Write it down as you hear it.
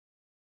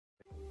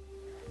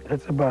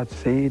It's about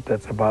seed,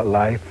 that's about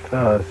life.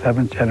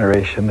 Seventh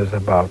generation is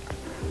about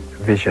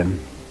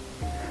vision.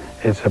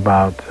 It's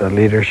about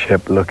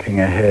leadership looking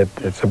ahead.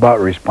 It's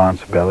about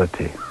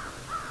responsibility.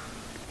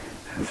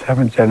 And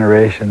seventh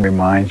generation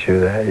reminds you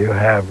that you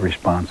have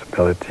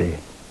responsibility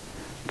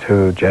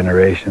to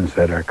generations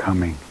that are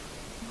coming,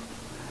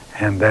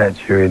 and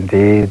that you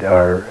indeed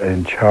are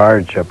in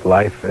charge of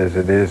life as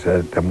it is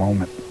at the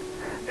moment.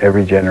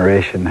 Every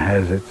generation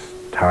has its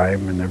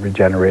time, and every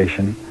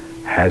generation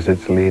has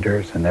its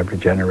leaders, and every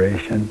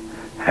generation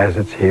has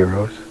its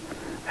heroes.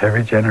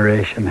 Every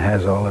generation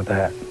has all of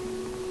that.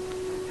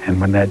 And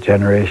when that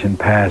generation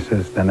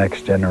passes, the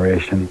next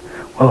generation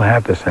will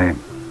have the same.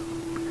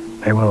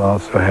 They will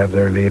also have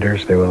their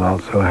leaders. They will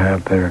also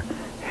have their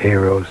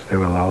heroes. They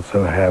will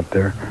also have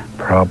their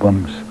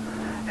problems.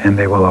 And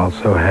they will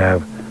also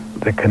have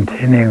the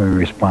continuing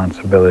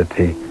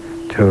responsibility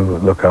to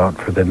look out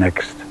for the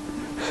next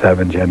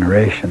 7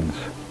 generations.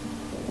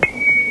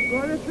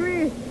 Go to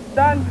 3.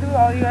 Done, too.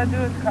 All you gotta do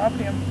is copy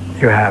them.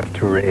 You have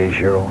to raise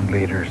your own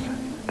leaders.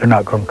 They're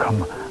not going to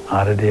come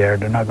out of the air.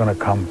 They're not going to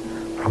come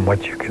from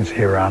what you can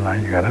see around now.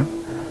 You got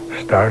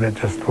to start it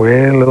just the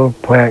way a little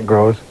plant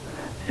grows.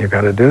 You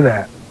got to do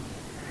that.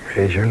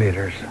 Raise your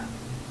leaders.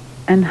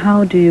 And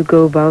how do you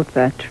go about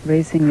that,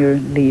 raising your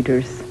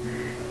leaders?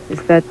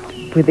 Is that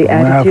with the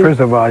Well, attitude? first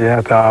of all, you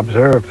have to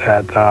observe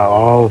that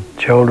all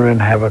children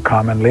have a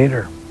common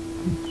leader.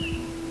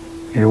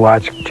 You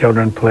watch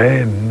children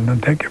play, and it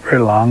doesn't take you very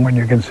long when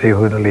you can see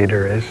who the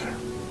leader is.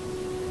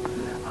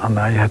 Well,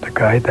 now you have to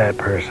guide that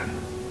person.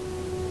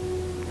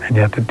 And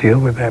you have to deal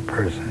with that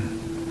person.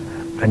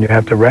 And you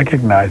have to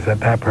recognize that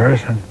that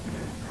person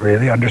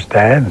really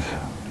understands.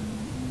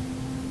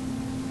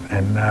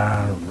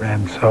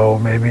 And so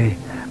maybe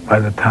by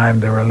the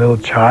time they're a little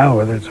child,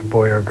 whether it's a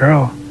boy or a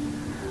girl,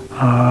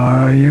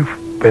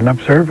 you've been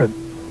observant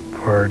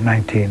for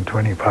 19,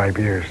 25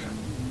 years.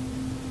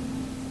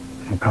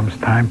 It comes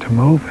time to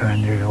move,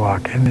 and you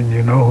walk in and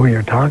you know who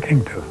you're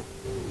talking to.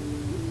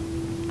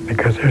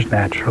 Because there's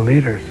natural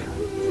leaders.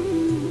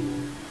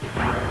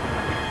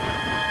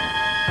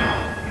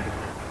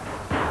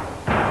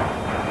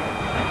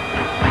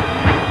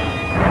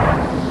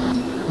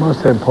 The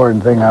most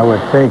important thing I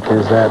would think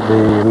is that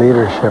the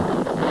leadership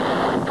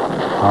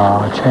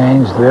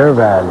change their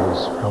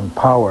values from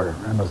power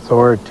and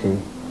authority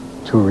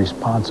to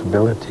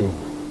responsibility.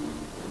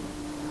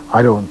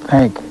 I don't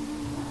think,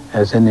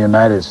 as in the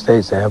United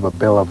States, they have a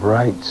Bill of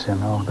Rights,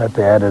 that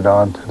they added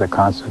on to the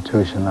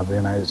Constitution of the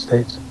United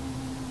States.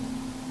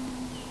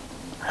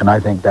 And I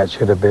think that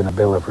should have been a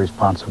Bill of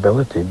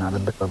Responsibility, not a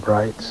Bill of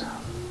Rights.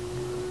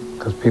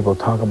 Because people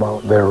talk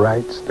about their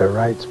rights,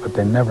 but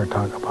they never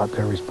talk about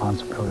their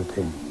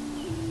responsibility.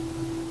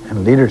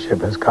 And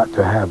leadership has got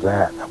to have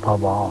that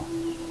above all.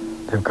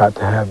 They've got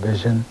to have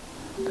vision.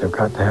 They've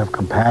got to have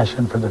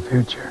compassion for the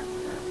future.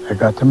 They've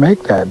got to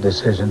make that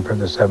decision for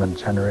the 7th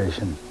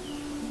generation.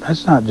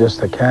 That's not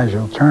just a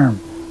casual term.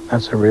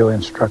 That's a real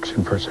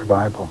instruction for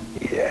survival.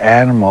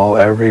 Animal,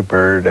 every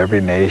bird,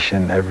 every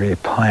nation, every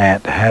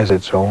plant has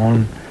its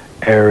own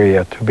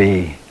area to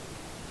be.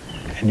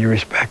 And you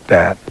respect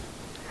that.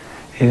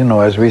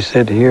 As we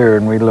sit here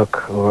and we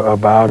look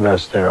about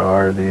us, there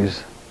are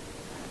these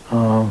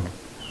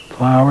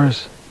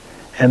flowers,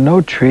 and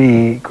no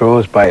tree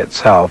grows by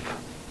itself.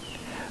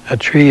 A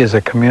tree is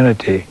a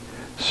community.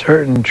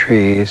 Certain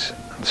trees,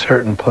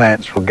 certain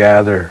plants will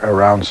gather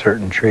around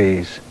certain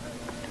trees,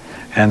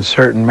 and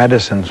certain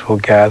medicines will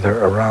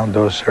gather around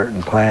those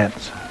certain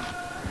plants.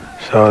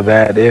 So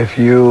that if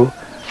you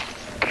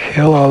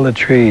kill all the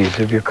trees,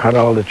 if you cut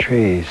all the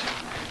trees,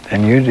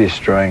 then you're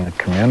destroying the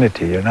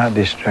community. You're not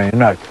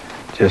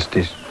just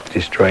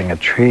destroying a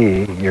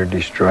tree, you're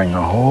destroying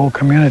a whole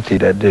community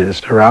that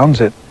surrounds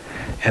it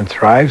and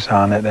thrives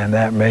on it, and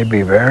that may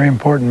be very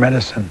important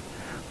medicine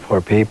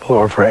for people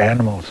or for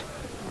animals,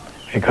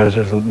 because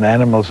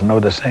animals know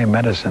the same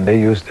medicine.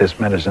 They use this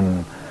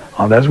medicine.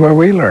 That's where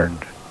we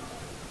learned.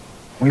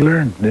 We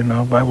learned,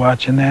 by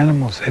watching the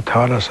animals. They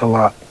taught us a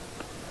lot.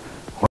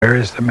 Where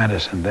is the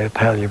medicine? They'll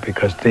tell you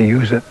because they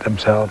use it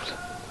themselves.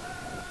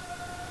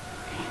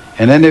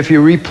 And then if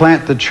you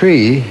replant the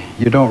tree,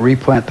 you don't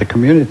replant the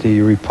community,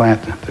 you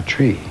replant the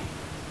tree.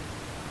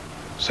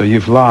 So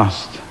you've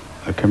lost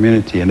a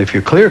community. And if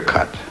you clear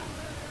cut,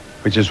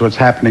 which is what's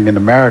happening in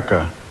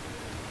America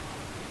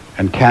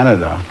and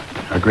Canada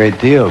a great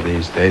deal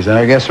these days, and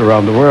I guess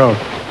around the world,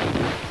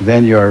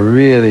 then you are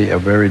really a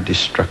very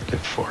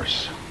destructive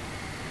force.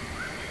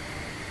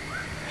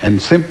 And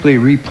simply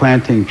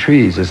replanting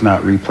trees is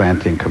not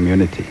replanting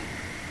community.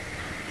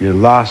 You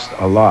lost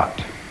a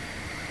lot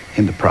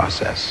in the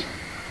process.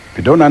 If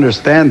you don't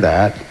understand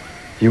that,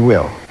 you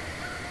will.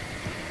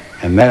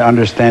 And that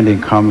understanding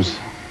comes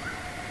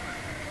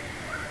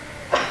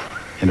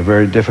in a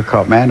very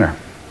difficult manner.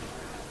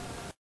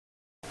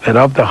 That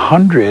of the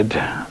 100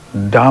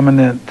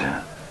 dominant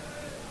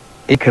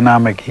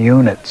economic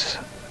units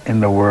in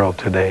the world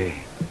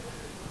today,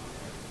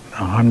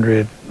 the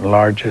 100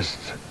 largest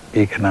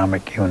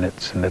economic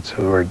units, and that's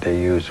the word they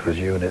used was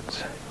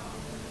units,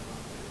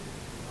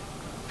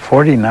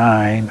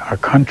 49 are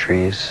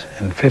countries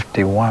and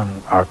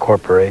 51 are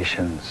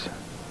corporations.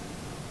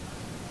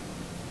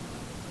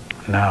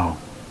 Now,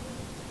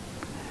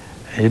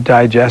 you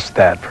digest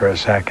that for a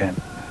second.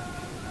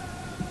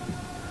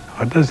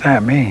 What does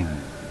that mean?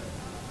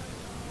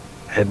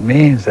 It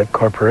means that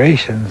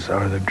corporations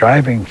are the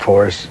driving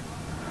force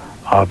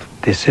of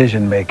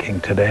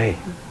decision-making today.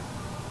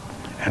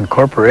 And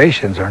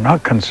corporations are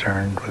not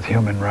concerned with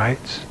human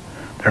rights.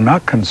 They're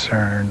not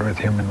concerned with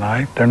human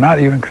life. They're not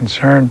even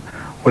concerned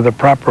with a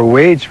proper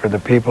wage for the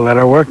people that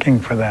are working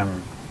for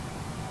them.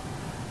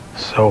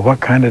 So what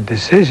kind of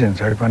decisions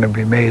are going to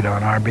be made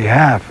on our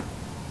behalf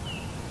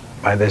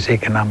by this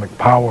economic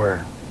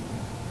power,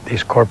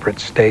 these corporate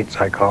states,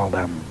 I call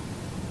them?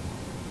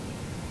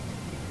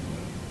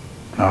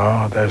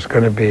 Oh, there's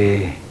going to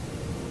be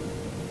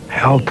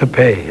hell to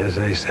pay, as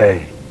they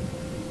say,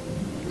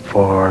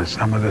 for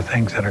some of the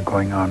things that are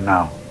going on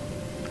now.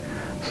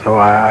 So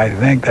I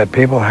think that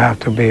people have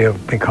to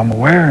become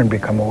aware and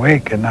become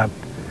awake, and not,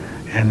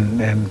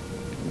 and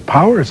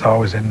power is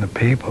always in the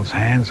people's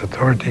hands,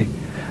 authority.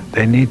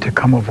 They need to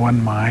come of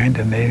one mind,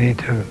 and they need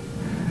to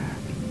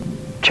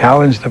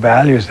challenge the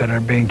values that are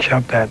being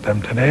shoved at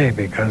them today,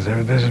 because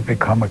this has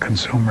become a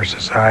consumer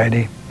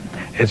society.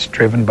 It's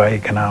driven by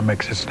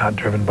economics. It's not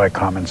driven by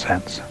common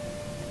sense.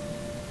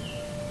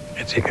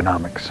 It's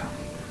economics.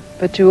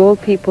 But do all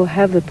people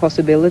have the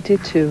possibility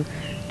to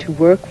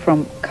work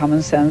from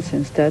common sense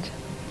instead?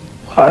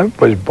 Well, I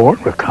was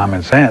born with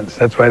common sense.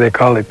 That's why they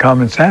call it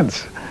common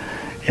sense.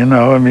 You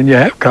know, I mean, you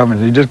have common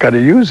sense. You just got to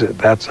use it,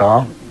 that's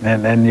all.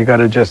 And you got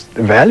to just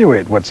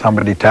evaluate what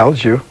somebody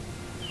tells you.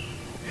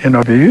 You know,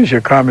 if you use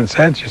your common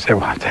sense, you say,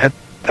 well, that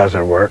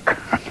doesn't work.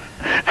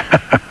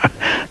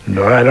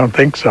 No, I don't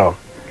think so.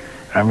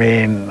 I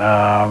mean,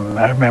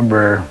 I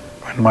remember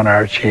when one of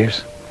our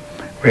chiefs,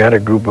 we had a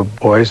group of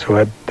boys who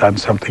had done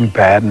something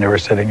bad, and they were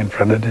sitting in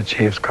front of the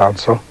chief's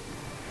council,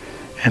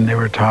 and they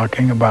were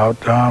talking about,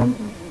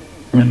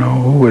 you know,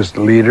 who was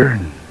the leader.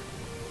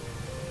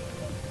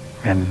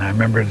 And I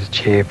remember the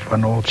chief,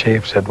 one old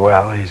chief said,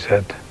 well, he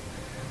said,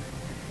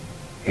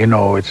 you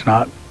know, it's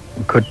not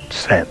good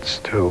sense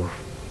to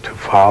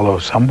follow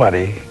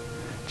somebody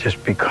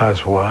just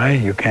because. Why?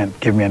 You can't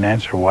give me an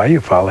answer why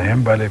you follow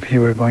him, but if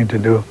you were going to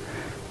do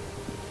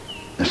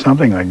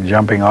something like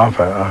jumping off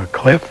a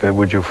cliff,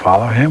 would you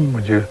follow him?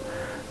 Would you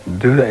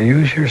do that?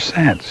 Use your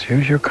sense,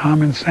 use your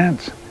common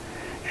sense.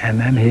 And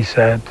then he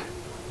said,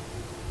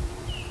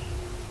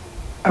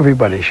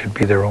 everybody should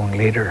be their own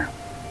leader.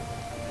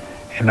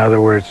 In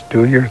other words,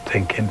 do your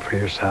thinking for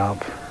yourself.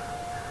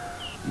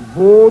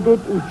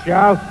 Будут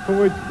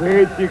участвовать в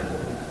этих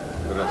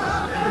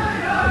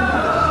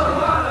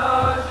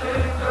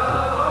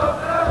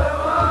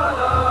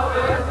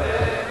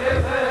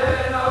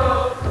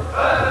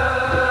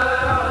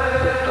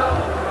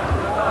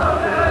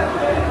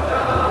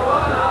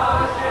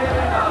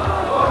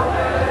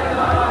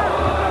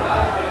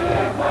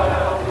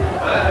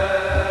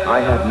I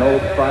had no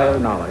prior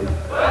knowledge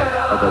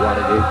of the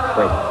Watergate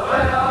break.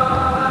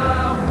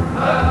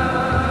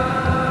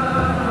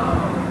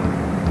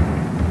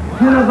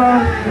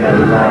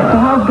 So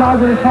how's God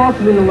going to talk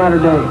to me in the latter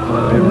days?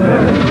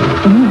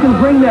 And who's going to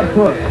bring that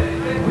book?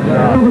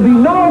 There will be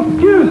no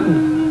excuses.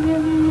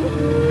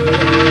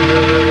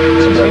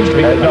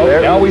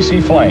 Now we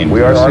see flames.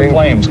 There are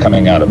flames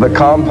coming out of it. The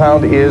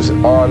compound is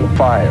on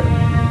fire.